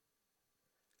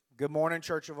Good morning,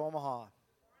 Church of Omaha.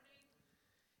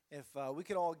 If we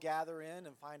could all gather in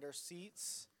and find our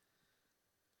seats.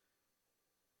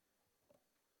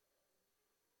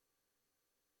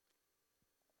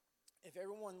 If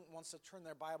everyone wants to turn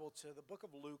their Bible to the book of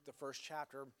Luke, the first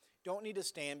chapter, don't need to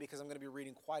stand because I'm going to be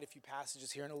reading quite a few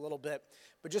passages here in a little bit.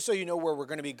 But just so you know where we're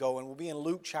going to be going, we'll be in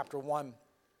Luke chapter 1.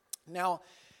 Now,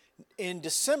 in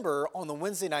December, on the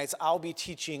Wednesday nights, I'll be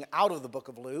teaching out of the book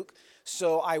of Luke.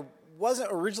 So I wasn't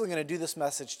originally going to do this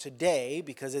message today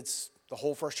because it's the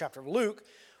whole first chapter of Luke.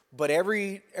 But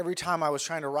every time I was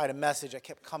trying to write a message, I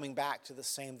kept coming back to the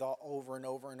same thought over and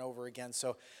over and over again.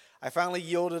 So I finally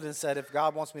yielded and said, if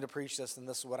God wants me to preach this, then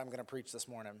this is what I'm going to preach this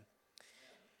morning.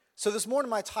 So this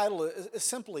morning, my title is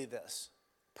simply this: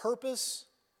 Purpose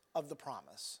of the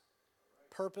Promise.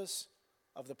 Purpose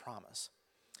of the Promise.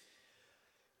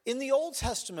 In the Old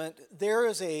Testament,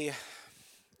 there's a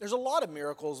lot of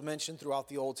miracles mentioned throughout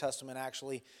the Old Testament,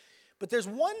 actually. But there's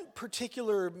one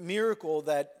particular miracle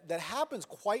that happens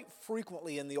quite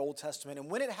frequently in the Old Testament. And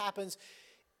when it happens,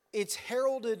 it's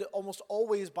heralded almost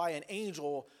always by an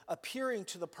angel appearing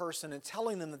to the person and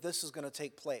telling them that this is going to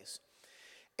take place.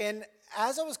 And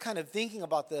as I was kind of thinking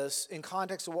about this in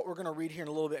context of what we're going to read here in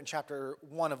a little bit in chapter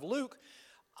 1 of Luke,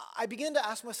 I began to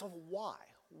ask myself, why?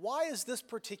 Why is this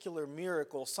particular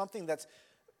miracle something that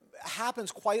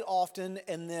happens quite often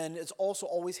and then it's also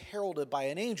always heralded by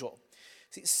an angel?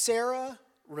 See, Sarah,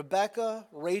 Rebecca,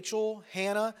 Rachel,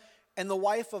 Hannah, and the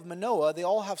wife of Manoah, they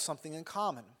all have something in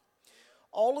common.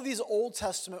 All of these Old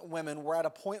Testament women were at a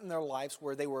point in their lives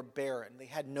where they were barren. They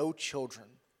had no children.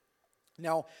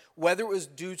 Now, whether it was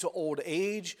due to old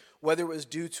age, whether it was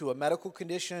due to a medical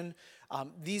condition,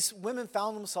 these women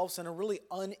found themselves in a really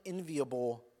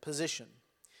unenviable position.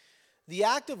 The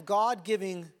act of God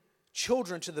giving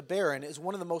children to the barren is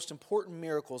one of the most important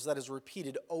miracles that is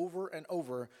repeated over and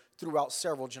over throughout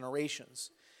several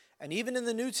generations. And even in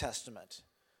the New Testament,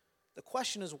 the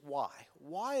question is why?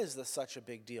 Why is this such a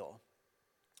big deal?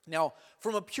 Now,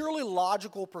 from a purely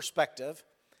logical perspective,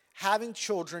 having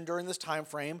children during this time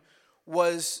frame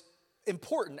was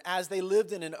important as they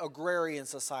lived in an agrarian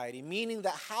society, meaning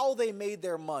that how they made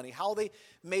their money, how they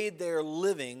made their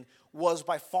living was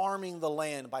by farming the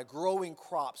land, by growing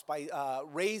crops, by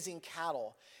raising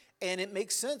cattle. And it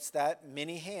makes sense that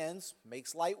many hands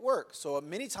makes light work. So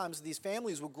many times these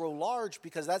families would grow large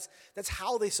because that's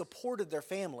how they supported their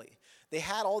family. They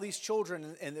had all these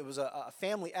children, and it was a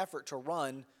family effort to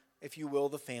run, if you will,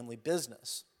 the family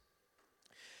business.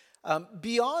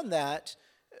 Beyond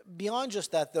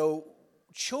just that, though,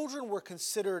 children were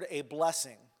considered a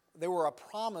blessing. They were a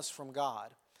promise from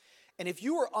God. And if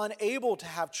you were unable to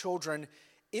have children,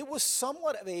 it was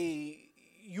somewhat of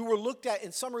you were looked at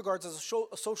in some regards as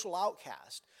a social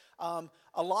outcast.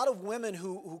 A lot of women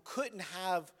who couldn't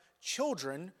have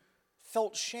children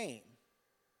felt shame.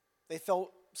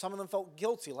 Some of them felt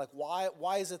guilty, like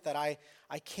why is it that I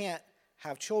can't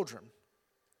have children?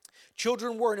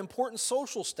 Children were an important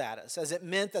social status, as it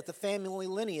meant that the family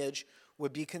lineage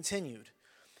would be continued.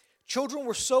 Children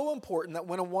were so important that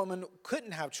when a woman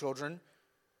couldn't have children,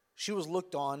 she was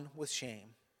looked on with shame.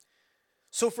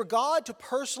 So for God to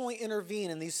personally intervene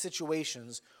in these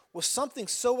situations was something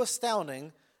so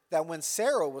astounding that when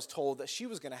Sarah was told that she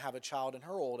was going to have a child in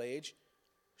her old age,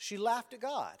 she laughed at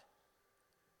God.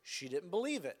 She didn't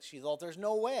believe it. She thought there's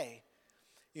no way.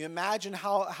 You imagine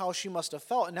how she must have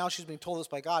felt, and now she's being told this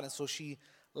by God, and so she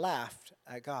laughed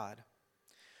at God.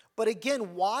 But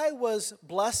again, why was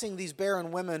blessing these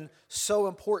barren women so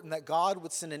important that God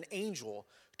would send an angel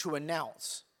to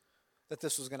announce that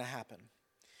this was going to happen?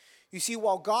 You see,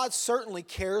 while God certainly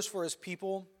cares for his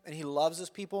people and he loves his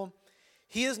people,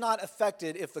 he is not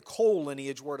affected if the Cole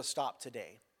lineage were to stop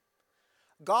today.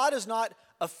 God is not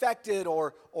affected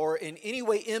or in any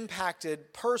way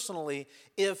impacted personally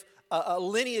if a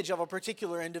lineage of a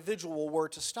particular individual were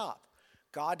to stop.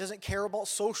 God doesn't care about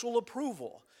social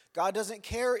approval. God doesn't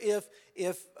care if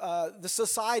the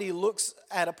society looks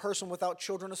at a person without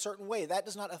children a certain way. That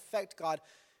does not affect God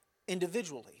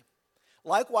individually.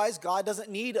 Likewise, God doesn't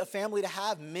need a family to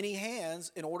have many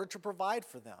hands in order to provide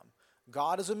for them.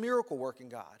 God is a miracle-working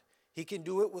God. He can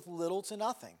do it with little to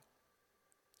nothing.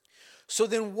 So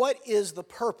then what is the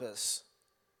purpose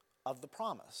of the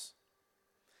promise?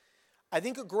 I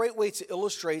think a great way to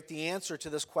illustrate the answer to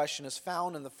this question is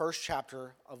found in the first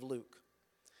chapter of Luke.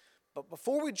 But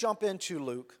before we jump into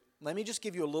Luke, let me just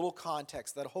give you a little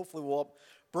context that hopefully will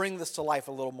bring this to life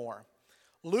a little more.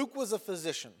 Luke was a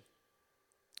physician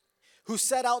who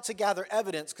set out to gather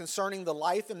evidence concerning the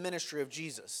life and ministry of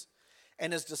Jesus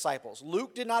and his disciples.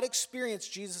 Luke did not experience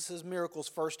Jesus' miracles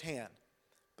firsthand,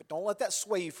 but don't let that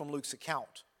sway you from Luke's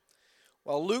account.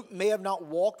 While Luke may have not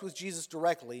walked with Jesus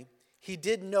directly, he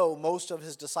did know most of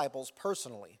his disciples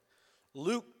personally.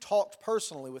 Luke talked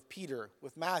personally with Peter,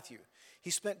 with Matthew. He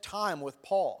spent time with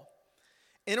Paul.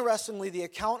 Interestingly, the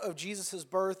account of Jesus'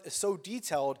 birth is so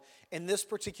detailed in this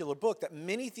particular book that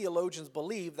many theologians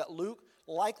believe that Luke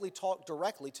likely talked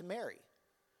directly to Mary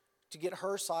to get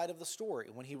her side of the story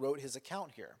when he wrote his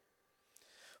account here.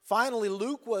 Finally,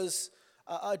 Luke was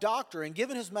a doctor, and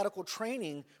given his medical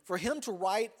training, for him to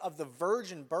write of the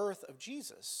virgin birth of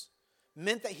Jesus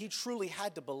meant that he truly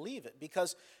had to believe it,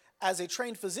 because as a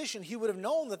trained physician, he would have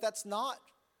known that that's not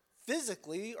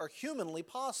physically or humanly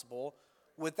possible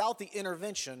without the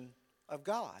intervention of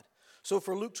God. So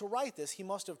for Luke to write this, he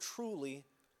must have truly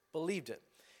believed it.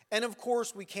 And of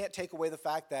course, we can't take away the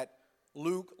fact that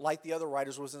Luke, like the other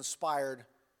writers, was inspired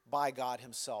by God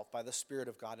himself, by the Spirit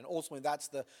of God. And ultimately, that's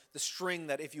the string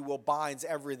that, if you will, binds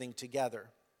everything together.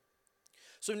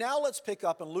 So now let's pick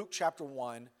up in Luke chapter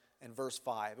 1 and verse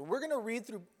 5. And we're going to read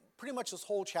through pretty much this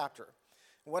whole chapter.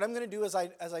 And what I'm going to do, as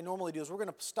I normally do, is we're going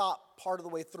to stop part of the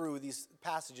way through these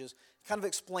passages, kind of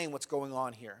explain what's going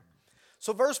on here.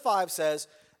 So verse 5 says,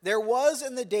 "There was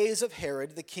in the days of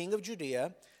Herod, the king of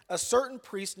Judea, a certain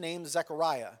priest named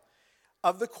Zechariah,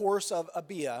 of the course of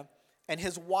Abia, and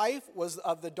his wife was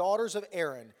of the daughters of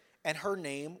Aaron, and her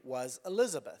name was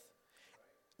Elizabeth."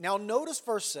 Now notice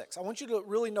verse 6. I want you to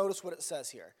really notice what it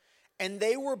says here. "And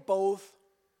they were both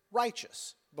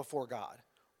righteous before God,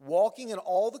 walking in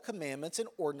all the commandments and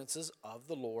ordinances of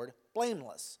the Lord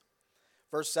blameless."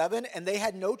 Verse 7, "And they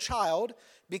had no child,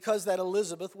 because that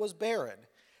Elizabeth was barren,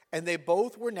 and they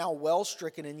both were now well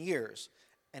stricken in years.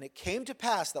 And it came to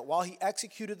pass that while he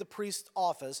executed the priest's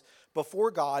office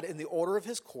before God in the order of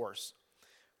his course,"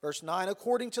 verse 9,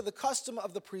 "according to the custom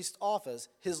of the priest's office,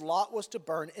 his lot was to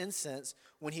burn incense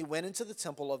when he went into the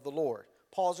temple of the Lord."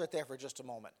 Pause right there for just a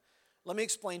moment. Let me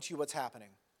explain to you what's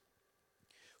happening.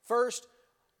 First,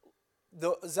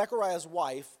 Zechariah's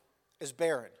wife is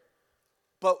barren.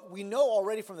 But we know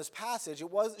already from this passage,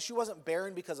 she wasn't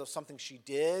barren because of something she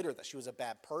did or that she was a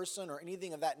bad person or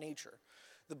anything of that nature.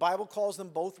 The Bible calls them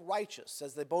both righteous,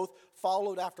 says they both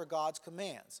followed after God's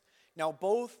commands. Now,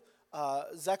 both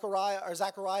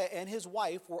Zechariah and his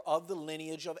wife were of the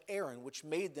lineage of Aaron, which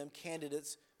made him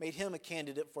a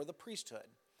candidate for the priesthood.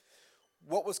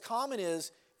 What was common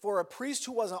is, for a priest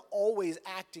who wasn't always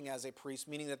acting as a priest,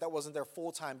 meaning that wasn't their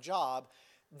full-time job,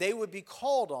 they would be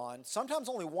called on, sometimes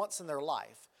only once in their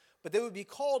life, but they would be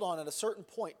called on at a certain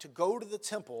point to go to the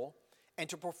temple and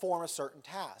to perform a certain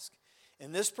task.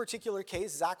 In this particular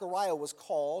case, Zechariah was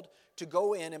called to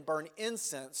go in and burn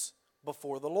incense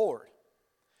before the Lord.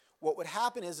 What would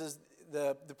happen is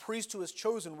the priest who was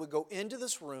chosen would go into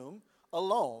this room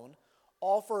alone,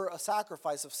 offer a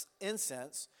sacrifice of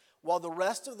incense, while the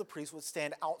rest of the priests would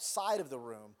stand outside of the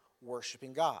room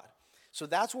worshiping God. So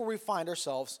that's where we find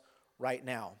ourselves right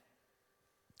now.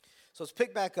 So let's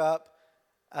pick back up.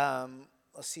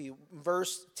 Let's see,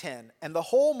 verse 10. "And the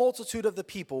whole multitude of the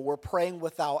people were praying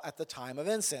without at the time of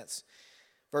incense."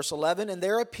 Verse 11, "And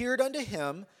there appeared unto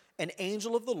him an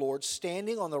angel of the Lord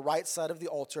standing on the right side of the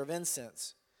altar of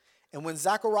incense. And when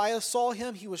Zechariah saw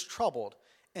him, he was troubled,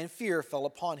 and fear fell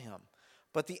upon him.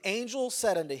 But the angel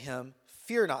said unto him,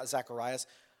 Fear not, Zacharias."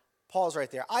 Pause right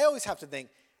there. I always have to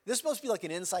think, this must be like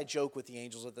an inside joke with the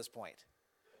angels at this point.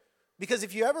 Because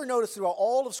if you ever notice throughout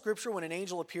all of Scripture, when an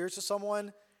angel appears to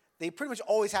someone, they pretty much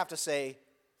always have to say,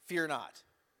 "Fear not,"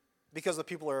 because the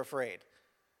people are afraid.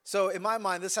 So in my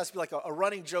mind, this has to be like a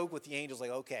running joke with the angels,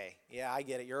 like, okay, yeah, I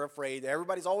get it, you're afraid.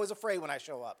 Everybody's always afraid when I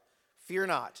show up. Fear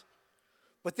not.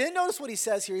 But then notice what he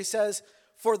says here. He says,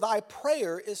 "For thy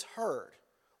prayer is heard."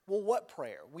 Well, what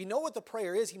prayer? We know what the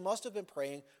prayer is. He must have been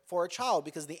praying for a child,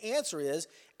 because the answer is,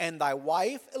 "And thy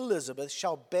wife Elizabeth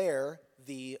shall bear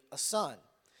thee a son.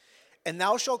 And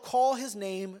thou shalt call his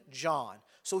name John."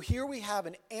 So here we have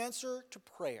an answer to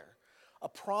prayer, a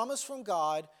promise from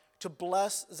God to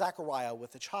bless Zechariah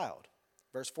with a child.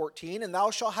 Verse 14, "And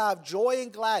thou shalt have joy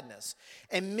and gladness,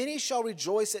 and many shall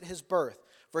rejoice at his birth.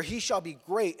 For he shall be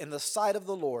great in the sight of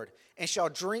the Lord, and shall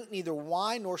drink neither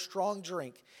wine nor strong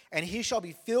drink. And he shall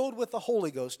be filled with the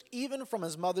Holy Ghost, even from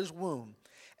his mother's womb.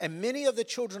 And many of the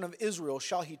children of Israel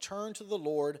shall he turn to the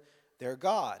Lord their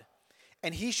God.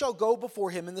 And he shall go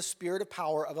before him in the spirit of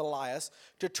power of Elias,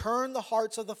 to turn the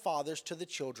hearts of the fathers to the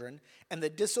children, and the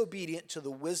disobedient to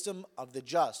the wisdom of the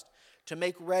just, to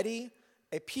make ready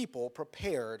a people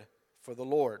prepared for the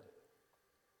Lord."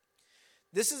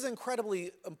 This is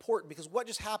incredibly important, because what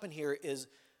just happened here is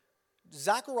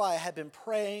Zechariah had been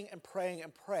praying and praying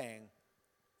and praying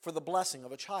for the blessing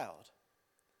of a child.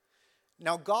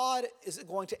 Now God is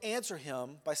going to answer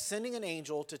him by sending an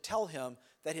angel to tell him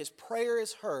that his prayer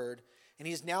is heard, and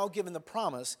he is now given the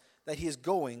promise that he is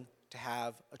going to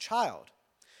have a child.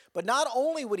 But not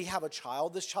only would he have a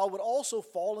child, this child would also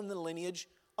fall in the lineage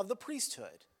of the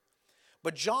priesthood.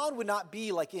 But John would not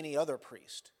be like any other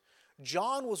priest.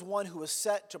 John was one who was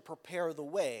set to prepare the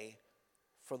way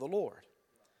for the Lord.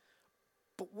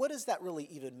 But what does that really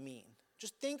even mean?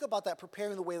 Just think about that,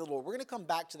 preparing the way of the Lord. We're going to come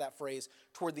back to that phrase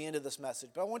toward the end of this message,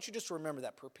 but I want you just to remember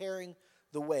that, preparing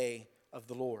the way of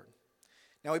the Lord.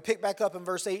 Now we pick back up in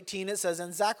verse 18. It says,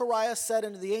 And Zechariah said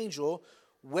unto the angel,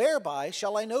 Whereby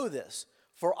shall I know this?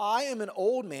 For I am an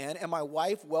old man, and my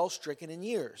wife well stricken in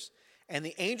years. And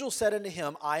the angel said unto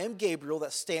him, I am Gabriel,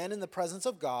 that stand in the presence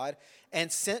of God,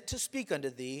 and sent to speak unto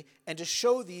thee, and to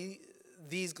show thee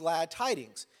these glad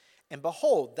tidings. And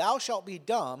behold, thou shalt be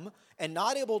dumb, and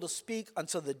not able to speak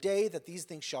until the day that these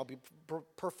things shall be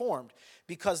performed,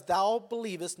 because thou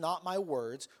believest not my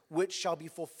words, which shall be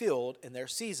fulfilled in their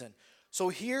season. So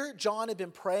here John had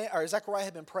been praying, or Zechariah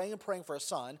had been praying for a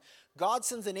son. God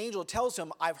sends an angel, tells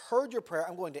him, I've heard your prayer,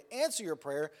 I'm going to answer your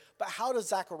prayer. But how does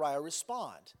Zechariah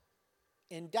respond?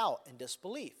 In doubt and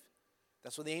disbelief.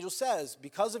 That's what the angel says.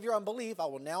 Because of your unbelief, I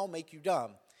will now make you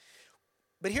dumb.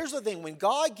 But here's the thing, when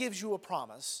God gives you a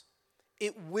promise,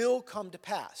 it will come to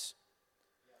pass.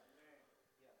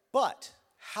 But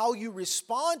how you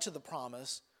respond to the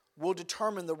promise will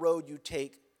determine the road you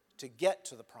take to get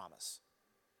to the promise.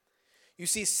 You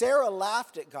see, Sarah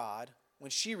laughed at God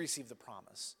when she received the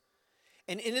promise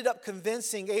and ended up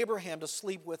convincing Abraham to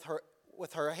sleep with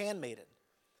her handmaiden,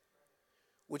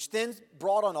 which then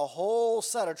brought on a whole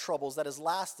set of troubles that has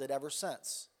lasted ever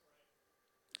since.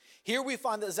 Here we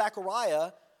find that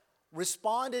Zechariah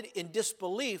responded in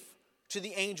disbelief to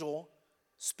the angel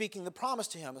speaking the promise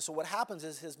to him. And so what happens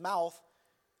is his mouth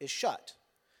is shut,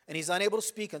 and he's unable to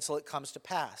speak until it comes to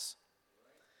pass.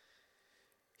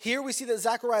 Here we see that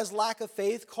Zechariah's lack of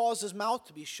faith caused his mouth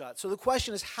to be shut. So the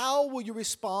question is, how will you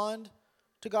respond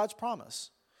to God's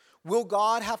promise? Will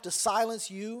God have to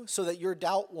silence you so that your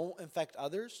doubt won't infect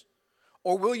others?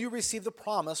 Or will you receive the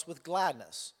promise with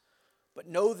gladness? But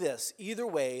know this, either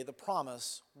way, the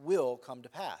promise will come to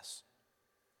pass.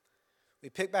 We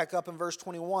pick back up in verse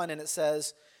 21, and it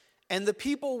says, And the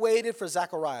people waited for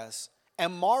Zacharias,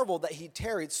 and marveled that he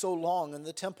tarried so long in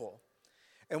the temple.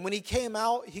 And when he came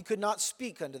out, he could not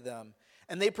speak unto them.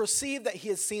 And they perceived that he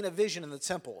had seen a vision in the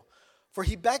temple. For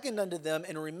he beckoned unto them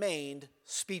and remained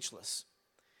speechless.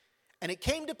 And it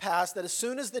came to pass that as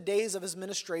soon as the days of his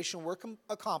ministration were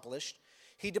accomplished,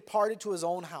 he departed to his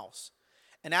own house.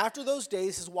 And after those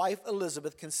days his wife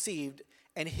Elizabeth conceived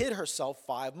and hid herself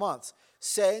 5 months,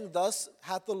 saying, Thus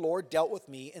hath the Lord dealt with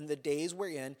me in the days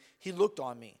wherein he looked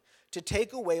on me, to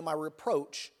take away my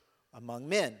reproach among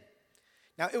men.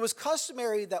 Now, it was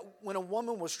customary that when a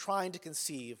woman was trying to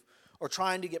conceive or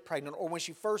trying to get pregnant, or when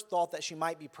she first thought that she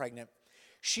might be pregnant,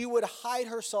 she would hide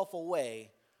herself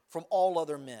away from all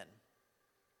other men.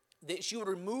 That she would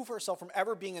remove herself from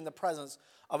ever being in the presence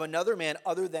of another man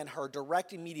other than her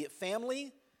direct immediate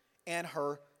family and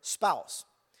her spouse.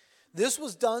 This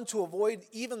was done to avoid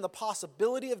even the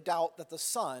possibility of doubt that the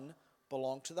son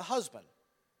belonged to the husband.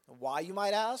 Why, you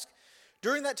might ask?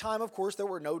 During that time, of course, there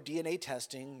were no DNA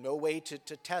testing, no way to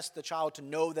test the child to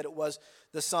know that it was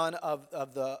the son of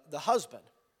the husband.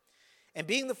 And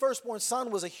being the firstborn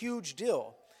son was a huge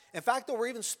deal. In fact, there were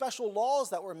even special laws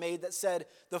that were made that said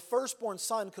the firstborn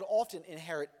son could often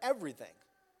inherit everything.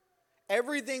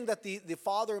 Everything that the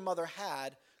father and mother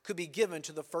had could be given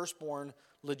to the firstborn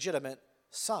legitimate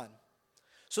son.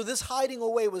 So this hiding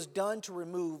away was done to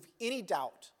remove any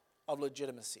doubt of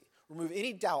legitimacy, remove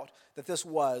any doubt that this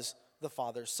was the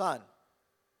father's son.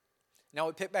 Now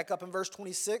we pick back up in verse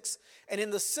 26. And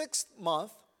in the 6th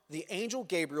month, the angel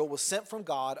Gabriel was sent from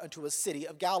God unto a city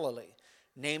of Galilee,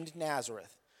 named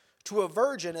Nazareth, to a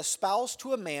virgin espoused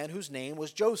to a man whose name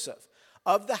was Joseph,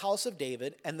 of the house of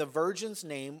David, and the virgin's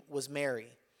name was Mary.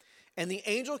 And the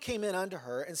angel came in unto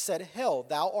her and said, Hail,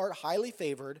 thou art highly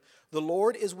favored, the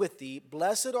Lord is with thee,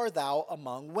 blessed art thou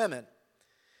among women.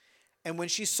 And when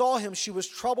she saw him, she was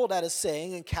troubled at his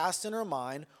saying, and cast in her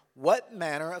mind what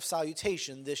manner of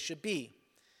salutation this should be.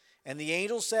 And the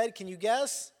angel said, can you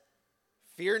guess?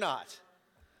 Fear not.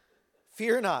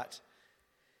 Fear not.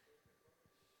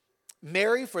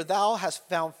 Mary, for thou hast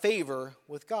found favor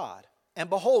with God. And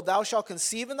behold, thou shalt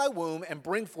conceive in thy womb and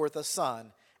bring forth a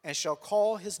son, and shall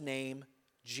call his name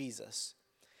Jesus.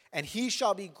 And he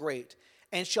shall be great,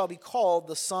 and shall be called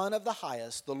the Son of the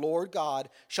Highest. The Lord God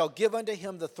shall give unto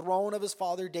him the throne of his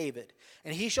father David.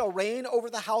 And he shall reign over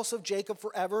the house of Jacob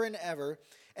forever and ever,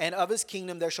 and of his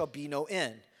kingdom there shall be no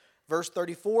end. Verse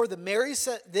 34, then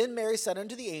Mary said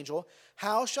unto the angel,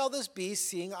 how shall this be,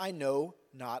 seeing I know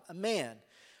not a man?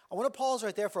 I want to pause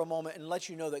right there for a moment and let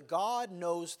you know that God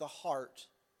knows the heart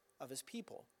of his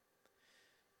people.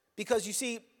 Because you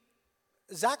see,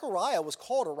 Zechariah was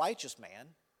called a righteous man.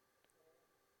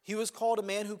 He was called a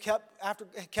man who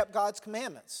kept God's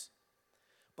commandments.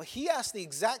 But he asked the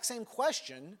exact same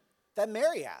question that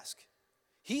Mary asked.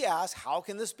 He asked, how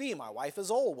can this be? My wife is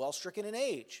old, well stricken in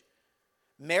age.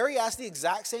 Mary asked the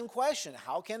exact same question.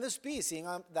 How can this be, seeing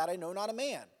that I know not a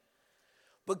man?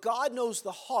 But God knows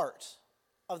the heart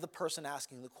of the person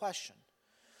asking the question.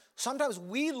 Sometimes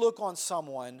we look on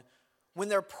someone when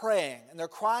they're praying and they're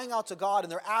crying out to God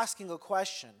and they're asking a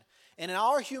question. And in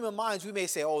our human minds, we may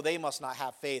say, oh, they must not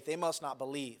have faith. They must not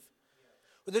believe.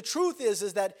 But the truth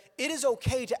is that it is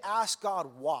okay to ask God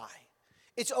why.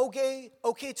 It's okay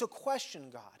to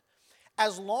question God,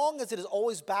 as long as it is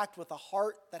always backed with a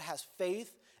heart that has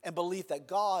faith and belief that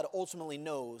God ultimately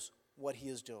knows what he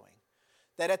is doing.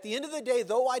 That at the end of the day,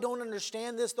 though I don't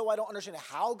understand this, though I don't understand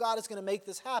how God is going to make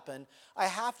this happen, I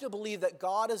have to believe that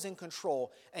God is in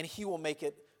control and he will make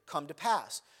it come to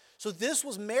pass. So this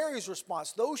was Mary's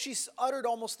response. Though she uttered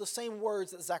almost the same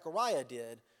words that Zechariah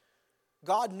did,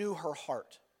 God knew her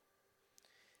heart.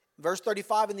 Verse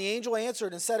 35, and the angel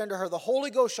answered and said unto her, the Holy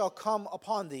Ghost shall come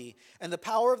upon thee, and the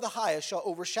power of the highest shall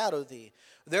overshadow thee.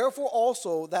 Therefore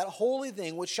also that holy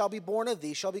thing which shall be born of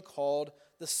thee shall be called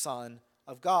the Son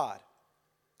of God.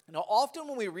 Now often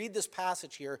when we read this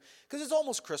passage here, because it's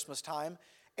almost Christmas time,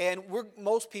 and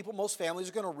most families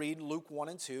are going to read Luke 1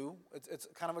 and 2. It's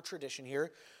kind of a tradition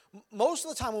here. Most of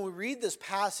the time when we read this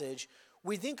passage,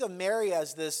 we think of Mary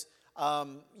as this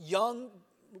young,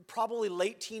 probably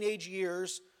late teenage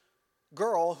years,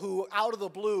 girl who out of the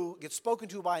blue gets spoken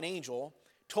to by an angel,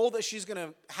 told that she's going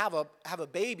to have a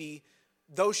baby,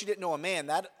 though she didn't know a man.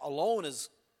 That alone is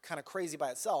kind of crazy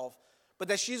by itself, but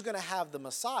that she's going to have the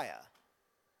Messiah.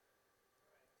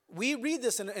 We read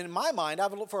this, and in my mind,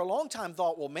 I've for a long time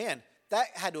thought, well, man, that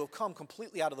had to have come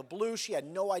completely out of the blue. She had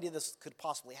no idea this could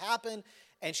possibly happen,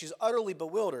 and she's utterly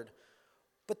bewildered.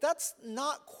 But that's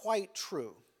not quite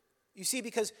true. You see,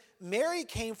 because Mary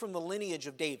came from the lineage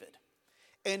of David.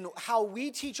 And how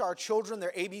we teach our children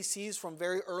their ABCs from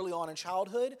very early on in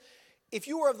childhood, if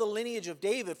you were of the lineage of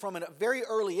David from a very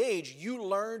early age, you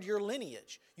learned your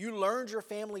lineage. You learned your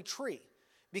family tree.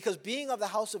 Because being of the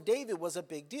house of David was a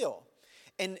big deal.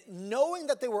 And knowing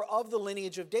that they were of the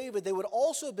lineage of David, they would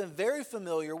also have been very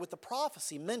familiar with the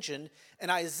prophecy mentioned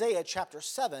in Isaiah chapter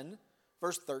 7,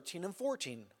 verse 13 and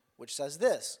 14, which says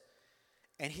this,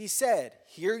 and he said,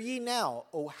 hear ye now,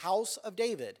 O house of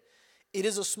David, it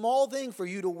is a small thing for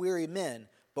you to weary men,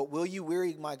 but will you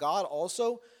weary my God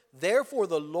also? Therefore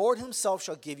the Lord himself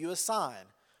shall give you a sign.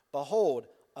 Behold,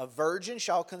 a virgin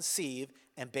shall conceive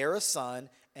and bear a son,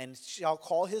 and shall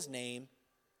call his name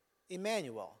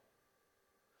Emmanuel.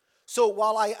 So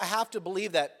while I have to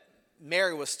believe that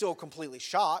Mary was still completely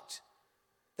shocked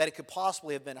that it could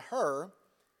possibly have been her,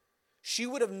 she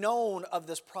would have known of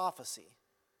this prophecy,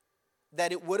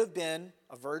 that it would have been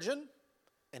a virgin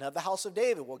and of the house of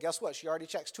David. Well, guess what? She already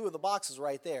checks two of the boxes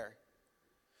right there.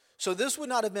 So this would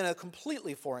not have been a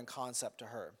completely foreign concept to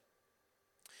her.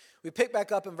 We pick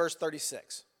back up in verse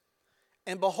 36.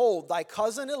 And behold, thy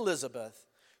cousin Elizabeth,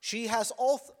 she hath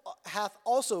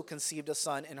also conceived a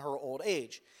son in her old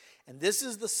age. And this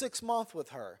is the 6th month with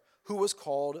her, who was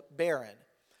called barren.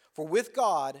 For with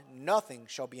God nothing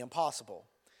shall be impossible.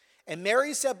 And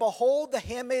Mary said, behold, the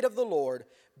handmaid of the Lord,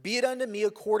 be it unto me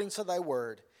according to thy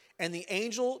word. And the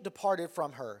angel departed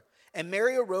from her. And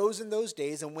Mary arose in those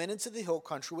days and went into the hill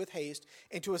country with haste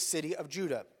into a city of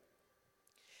Judah.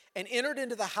 And entered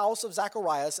into the house of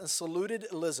Zacharias and saluted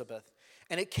Elizabeth.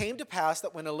 And it came to pass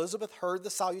that when Elizabeth heard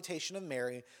the salutation of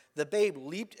Mary, the babe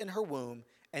leaped in her womb,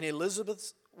 and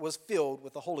Elizabeth was filled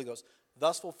with the Holy Ghost,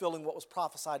 thus fulfilling what was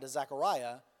prophesied to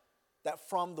Zechariah, that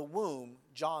from the womb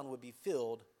John would be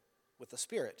filled with the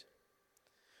Spirit.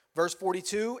 Verse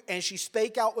 42, and she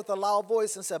spake out with a loud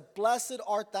voice and said, blessed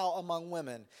art thou among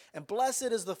women, and blessed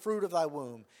is the fruit of thy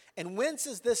womb. And whence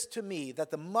is this to me,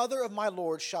 that the mother of my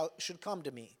Lord should come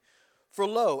to me? For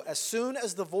lo, as soon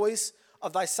as the voice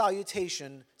of thy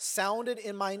salutation sounded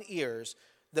in mine ears,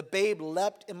 the babe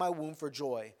leapt in my womb for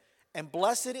joy. And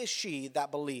blessed is she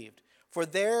that believed, for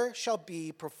there shall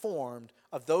be performed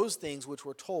of those things which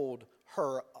were told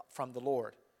her from the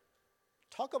Lord.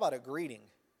 Talk about a greeting.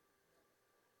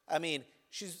 I mean,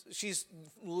 she's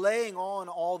laying on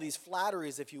all these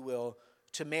flatteries, if you will,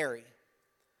 to Mary.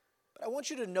 But I want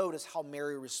you to notice how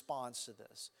Mary responds to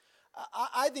this.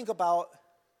 I think about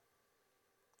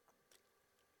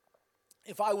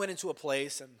if I went into a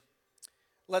place and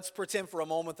Let's pretend for a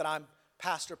moment that I'm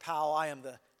Pastor Powell. I am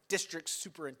the district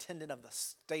superintendent of the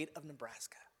state of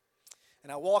Nebraska.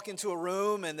 And I walk into a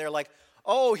room and they're like,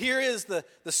 oh, here is the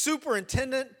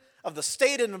superintendent of the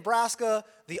state of Nebraska,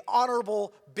 the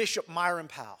Honorable Bishop Myron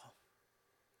Powell.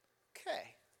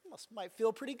 Okay, might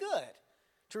feel pretty good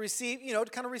to receive, to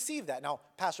kind of receive that. Now,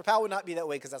 Pastor Powell would not be that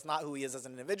way because that's not who he is as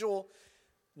an individual,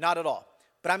 not at all.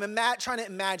 But I'm trying to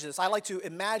imagine this. I like to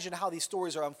imagine how these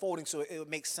stories are unfolding so it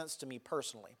makes sense to me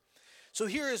personally. So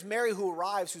here is Mary who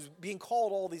arrives, who's being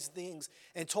called all these things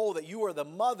and told that you are the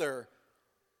mother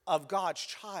of God's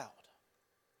child.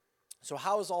 So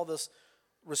how does all this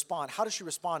respond? How does she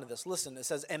respond to this? Listen, it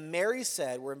says, and Mary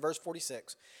said, we're in verse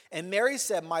 46, and Mary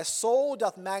said, my soul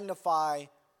doth magnify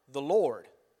the Lord,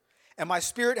 and my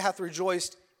spirit hath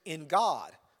rejoiced in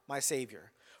God, my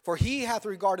Savior. For he hath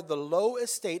regarded the low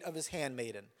estate of his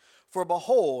handmaiden. For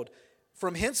behold,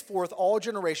 from henceforth all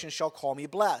generations shall call me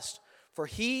blessed. For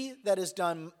he that is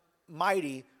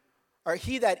mighty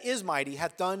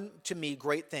hath done to me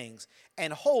great things,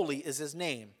 and holy is his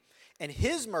name. And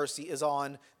his mercy is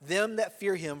on them that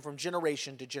fear him from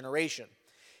generation to generation.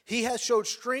 He has showed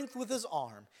strength with his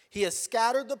arm. He has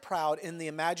scattered the proud in the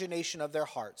imagination of their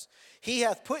hearts. He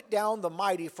hath put down the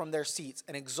mighty from their seats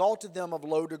and exalted them of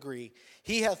low degree.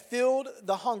 He hath filled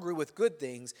the hungry with good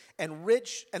things, and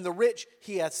the rich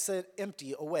he hath sent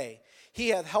empty away. He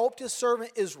hath helped his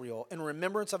servant Israel in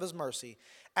remembrance of his mercy,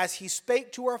 as he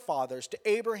spake to our fathers, to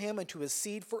Abraham and to his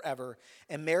seed forever.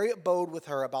 And Mary abode with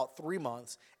her about 3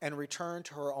 months and returned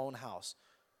to her own house.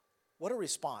 What a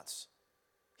response.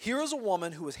 Here is a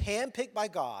woman who was handpicked by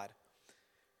God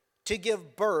to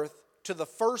give birth to the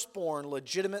firstborn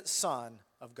legitimate son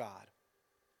of God.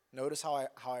 Notice how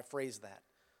I phrased that.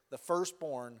 The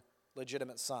firstborn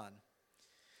legitimate son.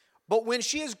 But when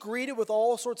she is greeted with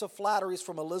all sorts of flatteries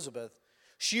from Elizabeth,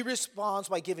 she responds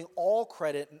by giving all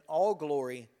credit and all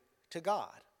glory to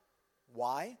God.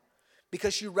 Why?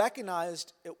 Because she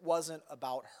recognized it wasn't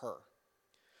about her.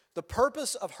 The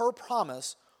purpose of her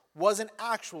promise wasn't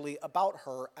actually about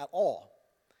her at all.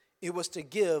 It was to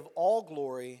give all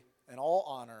glory and all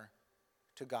honor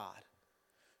to God.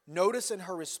 Notice in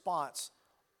her response,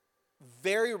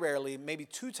 very rarely, maybe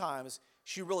 2 times,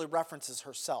 she really references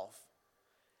herself.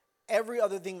 Every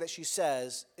other thing that she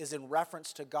says is in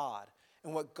reference to God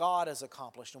and what God has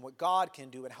accomplished and what God can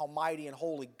do and how mighty and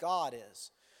holy God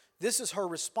is. This is her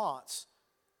response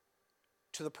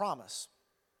to the promise.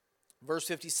 Verse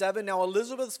 57, now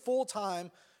Elizabeth's full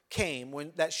time came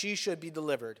when that she should be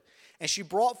delivered, and she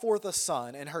brought forth a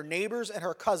son, and her neighbors and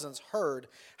her cousins heard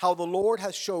how the Lord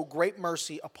has showed great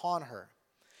mercy upon her.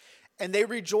 And they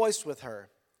rejoiced with her.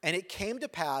 And it came to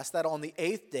pass that on the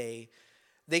 8th day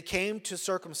they came to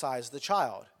circumcise the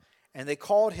child, and they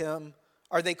called him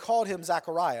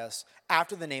Zacharias,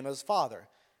 after the name of his father.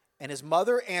 And his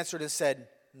mother answered and said,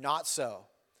 not so,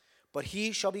 but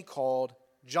he shall be called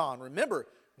John. Remember,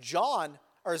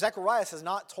 Zacharias has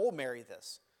not told Mary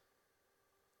this.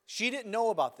 She didn't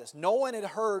know about this. No one had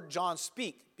heard John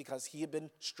speak because he had been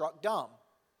struck dumb.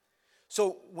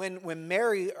 So when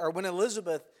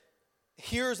Elizabeth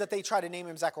hears that they try to name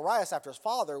him Zacharias after his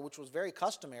father, which was very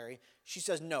customary, she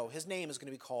says, no, his name is going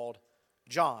to be called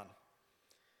John.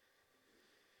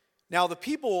 Now the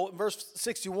people, in verse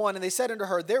 61, and they said unto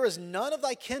her, there is none of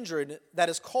thy kindred that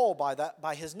is called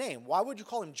by his name. Why would you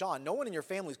call him John? No one in your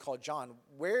family is called John.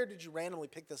 Where did you randomly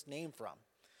pick this name from?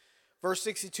 Verse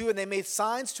 62, and they made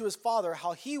signs to his father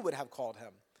how he would have called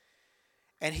him.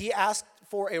 And he asked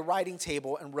for a writing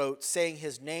table and wrote, saying,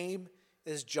 his name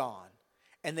is John.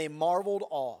 And they marveled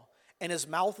all. And his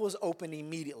mouth was opened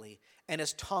immediately, and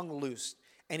his tongue loosed.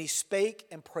 And he spake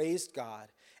and praised God.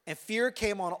 And fear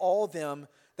came on all them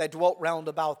that dwelt round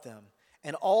about them.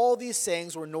 And all these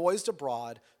sayings were noised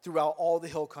abroad throughout all the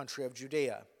hill country of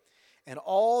Judea. And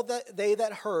all that they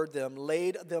that heard them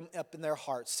laid them up in their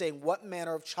hearts, saying, what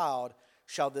manner of child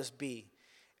shall this be?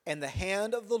 And the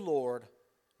hand of the Lord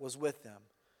was with them.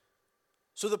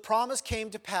 So the promise came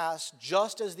to pass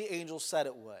just as the angel said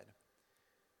it would.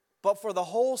 But for the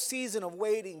whole season of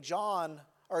waiting,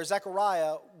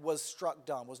 Zechariah was struck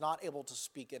dumb, was not able to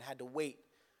speak, and had to wait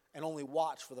and only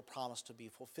watch for the promise to be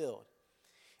fulfilled.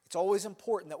 It's always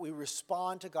important that we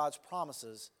respond to God's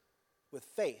promises with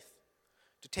faith,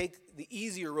 to take the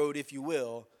easier road, if you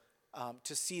will,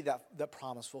 to see that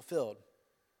promise fulfilled.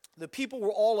 The people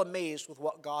were all amazed with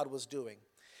what God was doing,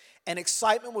 and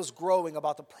excitement was growing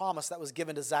about the promise that was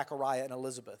given to Zechariah and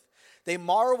Elizabeth. They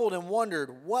marveled and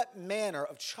wondered, what manner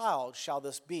of child shall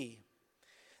this be?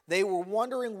 They were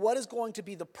wondering what is going to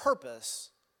be the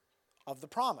purpose of the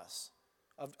promise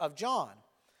of John.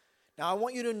 Now, I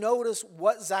want you to notice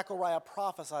what Zechariah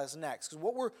prophesies next,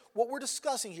 because what we're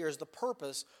discussing here is the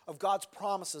purpose of God's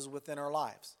promises within our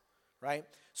lives, right?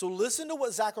 So listen to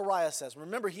what Zechariah says.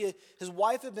 Remember, his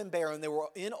wife had been barren. They were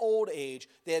in old age.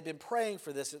 They had been praying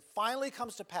for this. It finally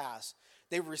comes to pass.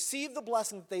 They've received the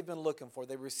blessing that they've been looking for.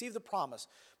 They received the promise.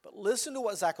 But listen to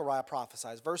what Zechariah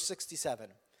prophesies. Verse 67.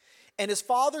 And his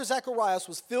father Zechariah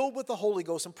was filled with the Holy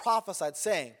Ghost and prophesied,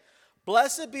 saying,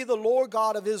 Blessed be the Lord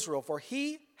God of Israel, for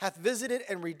he hath visited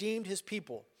and redeemed his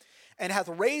people, and hath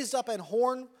raised up an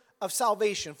horn of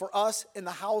salvation for us in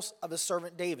the house of his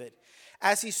servant David,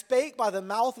 as he spake by the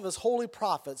mouth of his holy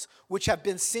prophets, which have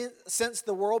been since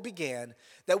the world began,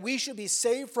 that we should be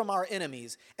saved from our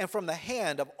enemies and from the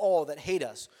hand of all that hate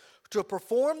us, to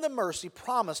perform the mercy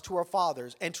promised to our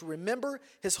fathers, and to remember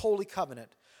his holy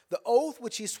covenant, the oath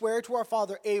which he sware to our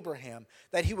father Abraham,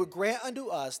 that he would grant unto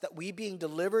us that we, being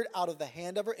delivered out of the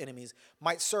hand of our enemies,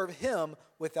 might serve him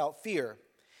without fear,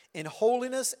 in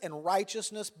holiness and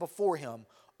righteousness before him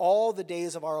all the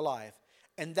days of our life.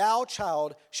 And thou,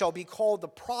 child, shalt be called the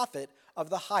prophet of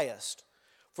the highest,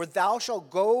 for thou shalt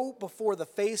go before the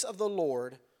face of the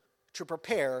Lord to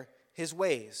prepare his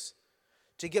ways,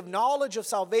 to give knowledge of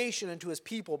salvation unto his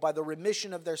people by the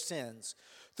remission of their sins,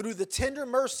 through the tender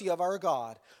mercy of our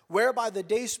God, whereby the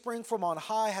day spring from on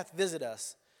high hath visited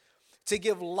us, to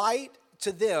give light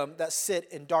to them that sit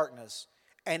in darkness,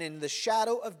 and in the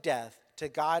shadow of death to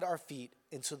guide our feet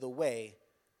into the way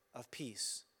of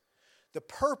peace. The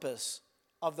purpose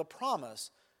of the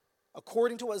promise,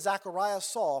 according to what Zechariah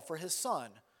saw for his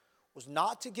son, was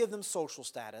not to give them social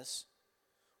status,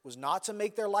 was not to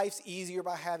make their lives easier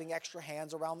by having extra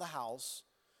hands around the house.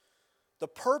 The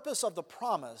purpose of the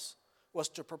promise was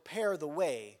to prepare the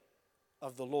way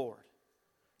of the Lord,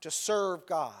 to serve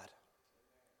God.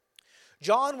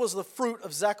 John was the fruit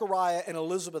of Zechariah and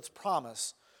Elizabeth's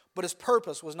promise, but his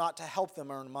purpose was not to help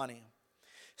them earn money.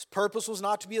 His purpose was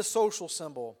not to be a social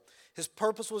symbol. His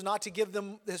purpose was not to give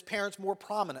his parents more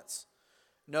prominence.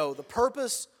 No, the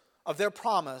purpose of their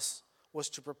promise was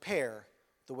to prepare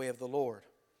the way of the Lord.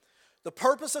 The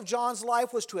purpose of John's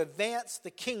life was to advance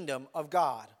the kingdom of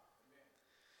God.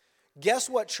 Guess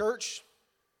what, church?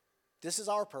 This is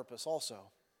our purpose also.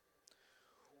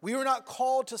 We were not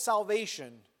called to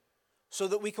salvation so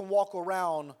that we can walk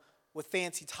around with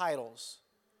fancy titles.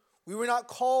 We were not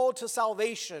called to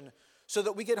salvation so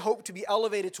that we could hope to be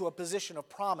elevated to a position of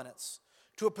prominence,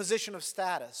 to a position of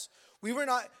status. We were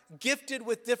not gifted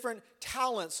with different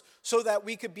talents so that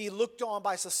we could be looked on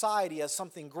by society as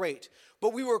something great.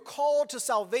 But we were called to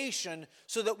salvation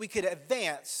so that we could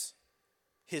advance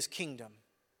his kingdom.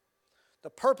 The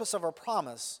purpose of our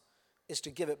promise is to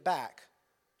give it back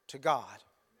to God.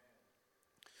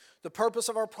 The purpose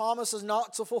of our promise is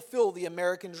not to fulfill the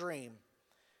American dream.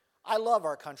 I love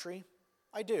our country.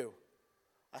 I do.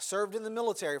 I served in the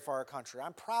military for our country.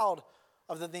 I'm proud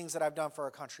of the things that I've done for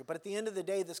our country. But at the end of the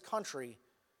day, this country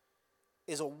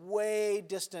is a way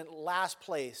distant last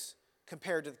place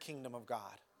compared to the kingdom of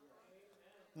God.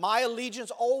 My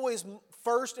allegiance always,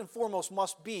 first and foremost,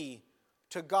 must be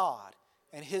to God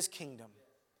and his kingdom.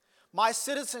 My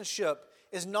citizenship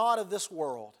is not of this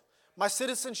world. My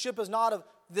citizenship is not of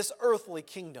this earthly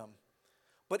kingdom,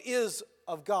 but is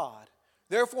of God.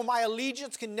 Therefore, my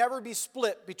allegiance can never be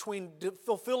split between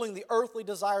fulfilling the earthly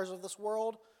desires of this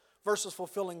world versus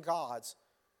fulfilling God's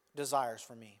desires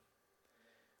for me.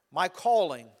 My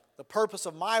calling, the purpose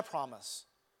of my promise,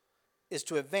 is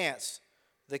to advance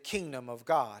the kingdom of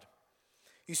God.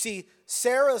 You see,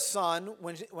 Sarah's son,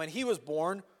 when he was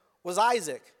born, was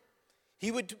Isaac.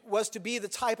 He was to be the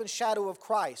type and shadow of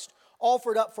Christ,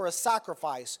 offered up for a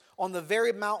sacrifice on the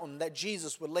very mountain that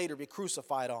Jesus would later be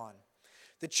crucified on.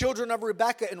 The children of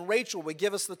Rebekah and Rachel would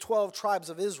give us the 12 tribes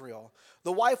of Israel.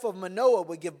 The wife of Manoah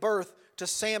would give birth to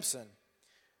Samson.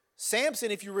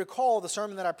 Samson, if you recall the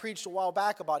sermon that I preached a while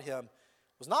back about him,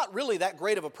 was not really that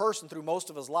great of a person through most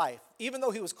of his life. Even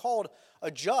though he was called a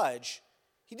judge,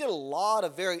 he did a lot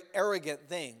of very arrogant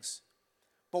things.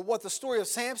 But what the story of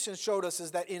Samson showed us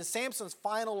is that in Samson's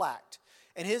final act,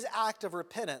 and his act of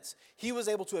repentance, he was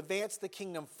able to advance the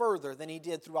kingdom further than he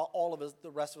did throughout all of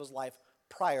the rest of his life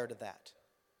prior to that.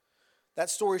 That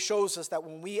story shows us that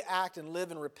when we act and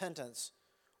live in repentance,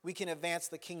 we can advance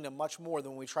the kingdom much more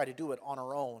than when we try to do it on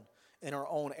our own, in our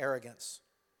own arrogance.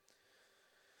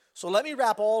 So let me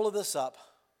wrap all of this up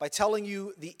by telling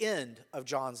you the end of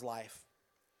John's life.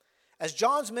 As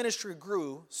John's ministry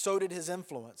grew, so did his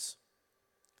influence.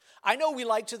 I know we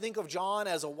like to think of John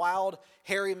as a wild,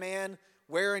 hairy man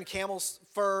wearing camel's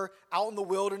fur out in the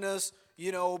wilderness,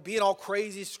 being all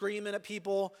crazy, screaming at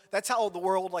people. That's how the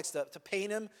world likes to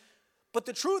paint him. But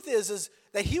the truth is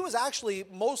that he was actually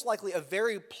most likely a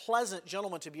very pleasant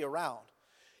gentleman to be around.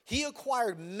 He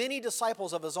acquired many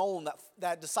disciples of his own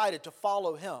that decided to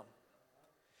follow him.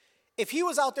 If he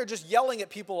was out there just yelling at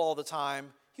people all the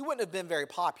time, he wouldn't have been very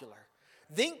popular.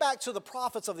 Think back to the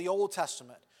prophets of the Old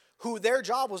Testament, who their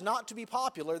job was not to be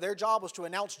popular. Their job was to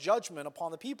announce judgment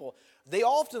upon the people. They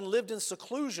often lived in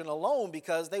seclusion alone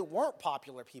because they weren't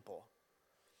popular people.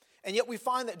 And yet we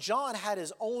find that John had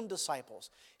his own disciples,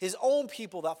 his own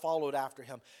people that followed after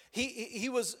him. He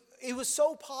was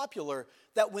so popular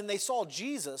that when they saw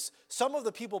Jesus, some of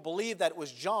the people believed that it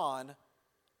was John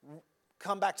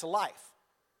come back to life.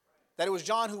 That it was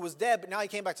John who was dead, but now he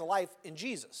came back to life in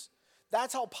Jesus.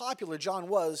 That's how popular John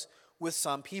was with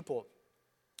some people.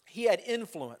 He had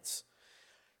influence.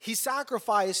 He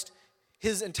sacrificed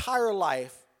his entire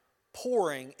life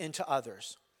pouring into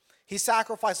others. He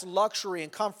sacrificed luxury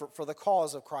and comfort for the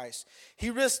cause of Christ. He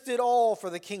risked it all for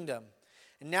the kingdom.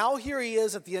 And now here he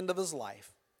is at the end of his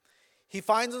life. He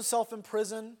finds himself in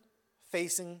prison,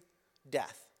 facing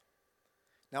death.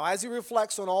 Now, as he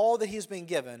reflects on all that he's been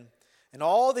given and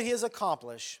all that he has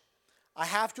accomplished, I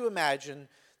have to imagine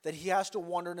that he has to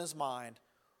wonder in his mind,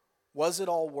 was it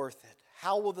all worth it?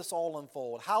 How will this all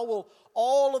unfold? How will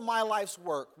all of my life's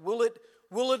work, will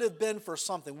it have been for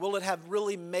something? Will it have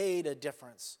really made a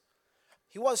difference?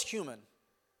 He was human,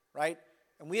 right?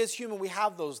 And we as human, we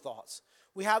have those thoughts.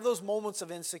 We have those moments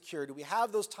of insecurity. We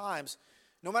have those times,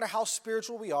 no matter how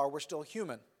spiritual we are, we're still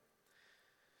human.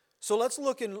 So let's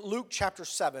look in Luke chapter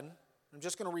 7. I'm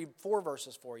just going to read 4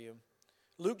 verses for you.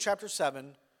 Luke chapter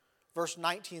 7, verse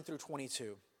 19 through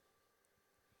 22.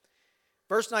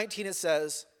 Verse 19, it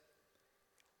says,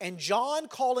 "And John,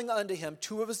 calling unto him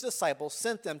 2 of his disciples,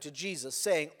 sent them to Jesus,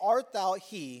 saying, Art thou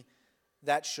he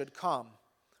that should come?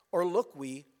 Or look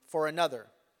we for another?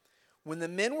 When the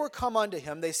men were come unto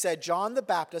him, they said, John the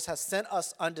Baptist has sent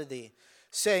us unto thee,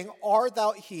 saying, Art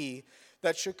thou he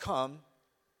that should come?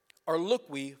 Or look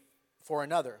we for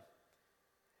another?"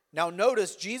 Now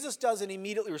notice, Jesus doesn't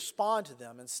immediately respond to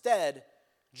them. Instead,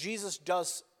 Jesus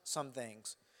does some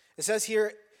things. It says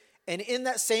here, "And in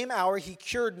that same hour he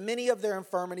cured many of their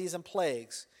infirmities and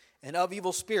plagues, and of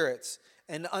evil spirits,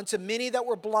 and unto many that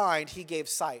were blind he gave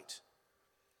sight.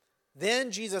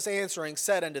 Then Jesus answering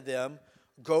said unto them,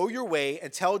 Go your way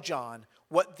and tell John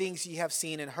what things ye have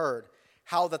seen and heard,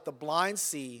 how that the blind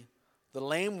see, the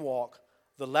lame walk,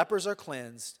 the lepers are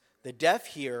cleansed, the deaf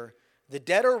hear, the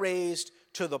dead are raised,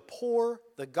 to the poor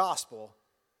the gospel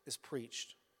is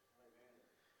preached."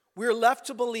 We are left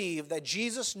to believe that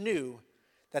Jesus knew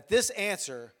that this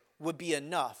answer would be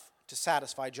enough to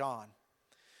satisfy John.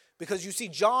 Because you see,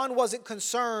 John wasn't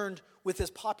concerned with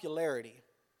his popularity.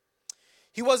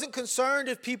 He wasn't concerned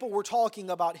if people were talking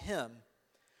about him.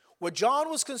 What John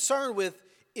was concerned with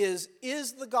is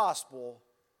the gospel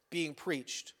being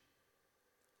preached?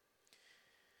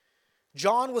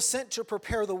 John was sent to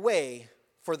prepare the way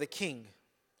for the king.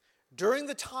 During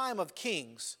the time of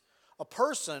kings, a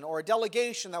person or a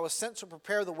delegation that was sent to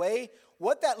prepare the way,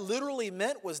 what that literally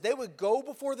meant was they would go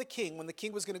before the king when the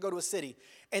king was going to go to a city,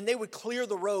 and they would clear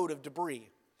the road of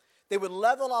debris. They would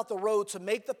level out the road to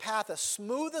make the path as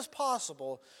smooth as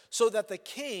possible so that the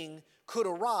king could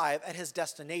arrive at his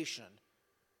destination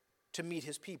to meet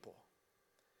his people.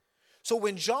 So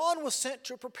when John was sent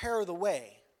to prepare the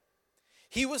way,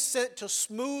 he was sent to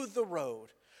smooth the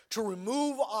road, to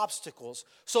remove obstacles,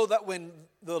 so that when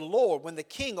the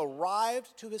king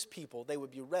arrived to his people, they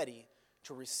would be ready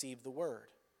to receive the word.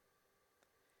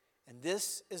 And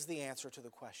this is the answer to the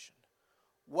question.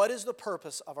 What is the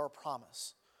purpose of our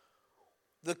promise?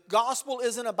 The gospel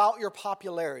isn't about your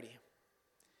popularity.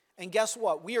 And guess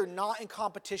what? We are not in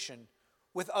competition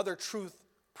with other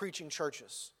truth-preaching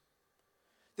churches.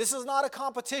 This is not a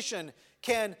competition.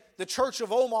 Can the Church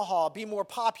of Omaha be more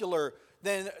popular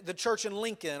than the church in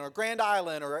Lincoln or Grand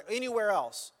Island or anywhere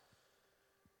else?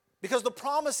 Because the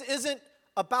promise isn't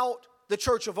about the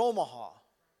Church of Omaha.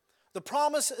 The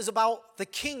promise is about the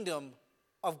kingdom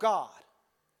of God.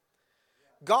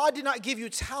 God did not give you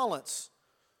talents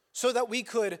so that we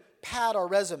could pad our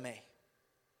resume.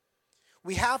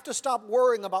 We have to stop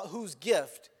worrying about whose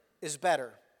gift is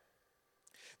better.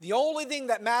 The only thing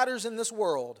that matters in this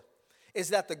world is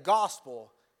that the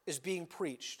gospel is being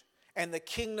preached and the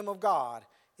kingdom of God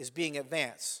is being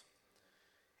advanced.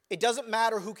 It doesn't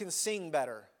matter who can sing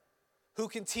better, who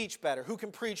can teach better, who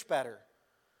can preach better,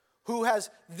 who has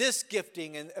this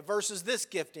gifting and versus this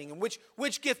gifting, and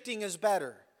which gifting is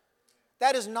better.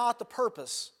 That is not the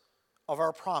purpose of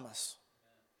our promise.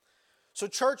 So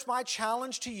church, my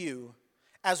challenge to you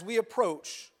as we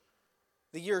approach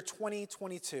the year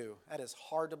 2022, that is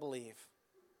hard to believe.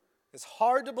 It's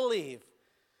hard to believe.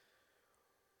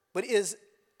 But is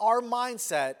our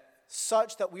mindset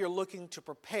such that we are looking to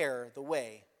prepare the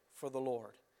way for the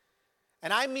Lord?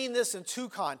 And I mean this in two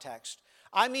contexts.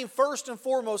 I mean, first and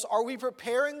foremost, are we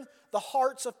preparing the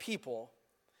hearts of people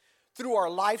through our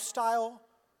lifestyle,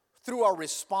 through our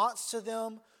response to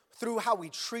them, through how we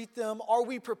treat them? Are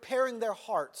we preparing their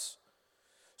hearts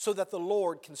so that the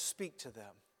Lord can speak to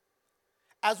them?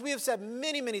 As we have said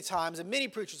many, many times, and many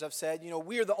preachers have said,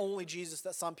 we are the only Jesus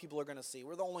that some people are going to see.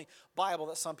 We're the only Bible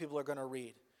that some people are going to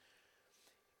read.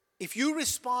 If you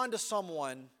respond to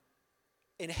someone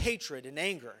in hatred and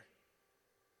anger,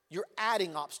 you're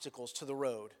adding obstacles to the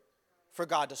road for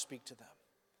God to speak to them.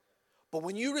 But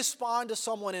when you respond to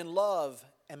someone in love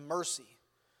and mercy,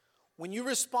 when you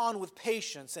respond with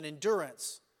patience and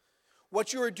endurance,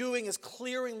 what you are doing is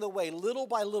clearing the way. Little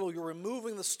by little, you're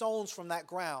removing the stones from that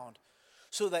ground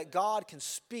so that God can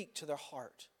speak to their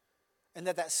heart and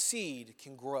that seed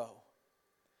can grow.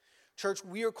 Church,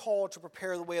 we are called to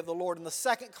prepare the way of the Lord. And the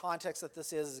second context that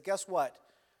this is guess what?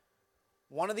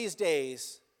 One of these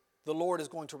days, the Lord is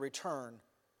going to return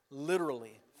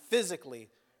literally, physically,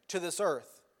 to this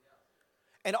earth.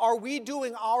 And are we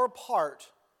doing our part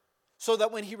so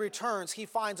that when he returns, he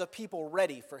finds a people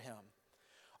ready for him?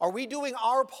 Are we doing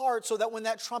our part so that when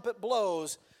that trumpet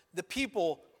blows, the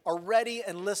people are ready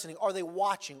and listening? Are they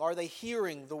watching? Are they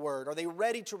hearing the word? Are they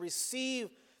ready to receive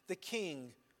the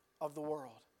King of the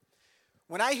world?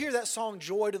 When I hear that song,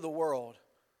 Joy to the World,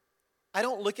 I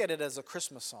don't look at it as a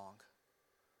Christmas song.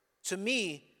 To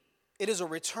me, it is a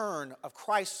return of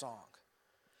Christ's song.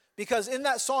 Because in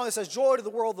that song it says, joy to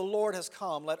the world, the Lord has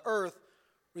come. Let earth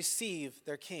receive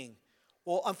their King.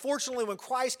 Well, unfortunately, when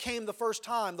Christ came the first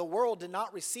time, the world did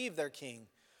not receive their King.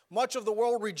 Much of the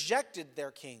world rejected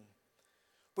their King.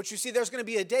 But you see, there's going to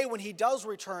be a day when he does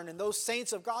return, and those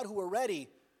saints of God who are ready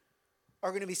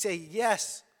are going to be saying,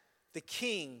 yes, the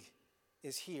King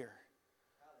is here.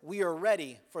 We are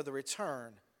ready for the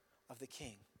return of the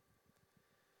King.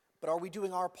 But are we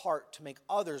doing our part to make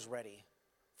others ready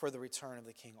for the return of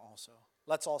the King also?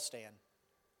 Let's all stand.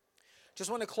 Just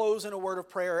want to close in a word of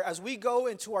prayer. As we go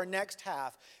into our next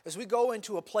half, as we go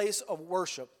into a place of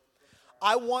worship,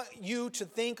 I want you to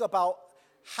think about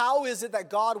how is it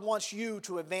that God wants you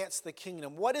to advance the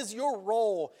kingdom? What is your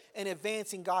role in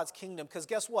advancing God's kingdom? Because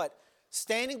guess what?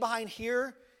 Standing behind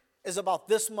here is about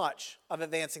this much of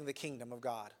advancing the kingdom of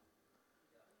God.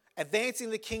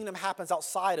 Advancing the kingdom happens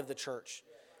outside of the church.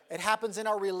 It happens in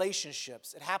our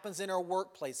relationships. It happens in our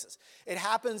workplaces. It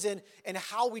happens in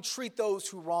how we treat those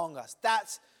who wrong us.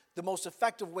 That's the most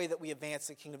effective way that we advance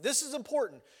the kingdom. This is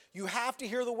important. You have to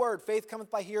hear the word. Faith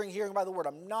cometh by hearing, hearing by the word.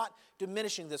 I'm not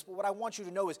diminishing this, but what I want you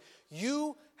to know is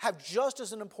you have just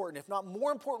as an important, if not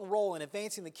more important role in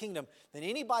advancing the kingdom than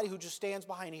anybody who just stands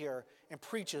behind here and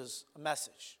preaches a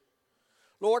message.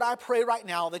 Lord, I pray right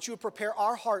now that you would prepare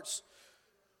our hearts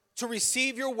to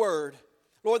receive your word.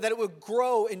 Lord, that it would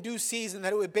grow in due season,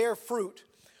 that it would bear fruit.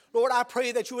 Lord, I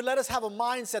pray that you would let us have a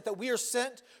mindset that we are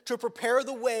sent to prepare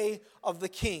the way of the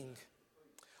King,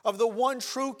 of the one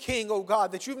true King, oh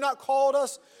God, that you've not called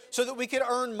us so that we can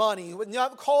earn money. You've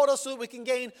not called us so that we can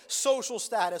gain social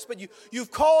status, but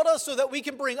you've called us so that we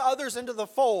can bring others into the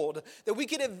fold, that we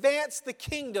can advance the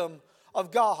kingdom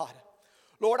of God.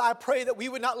 Lord, I pray that we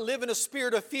would not live in a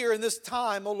spirit of fear in this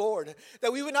time, oh Lord,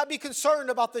 that we would not be concerned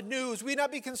about the news. We would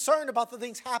not be concerned about the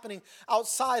things happening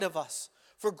outside of us.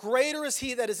 For greater is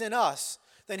he that is in us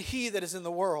than he that is in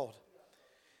the world.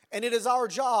 And it is our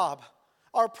job,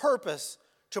 our purpose,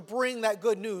 to bring that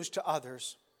good news to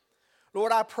others.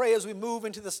 Lord, I pray as we move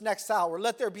into this next hour,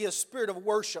 let there be a spirit of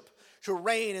worship to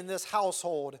reign in this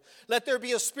household. Let there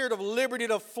be a spirit of liberty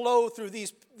to flow through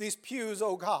these pews,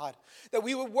 oh God, that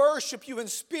we would worship you in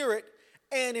spirit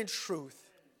and in truth.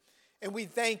 And we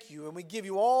thank you and we give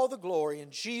you all the glory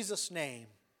in Jesus' name.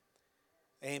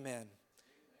 Amen.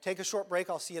 Take a short break.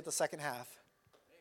 I'll see you at the second half.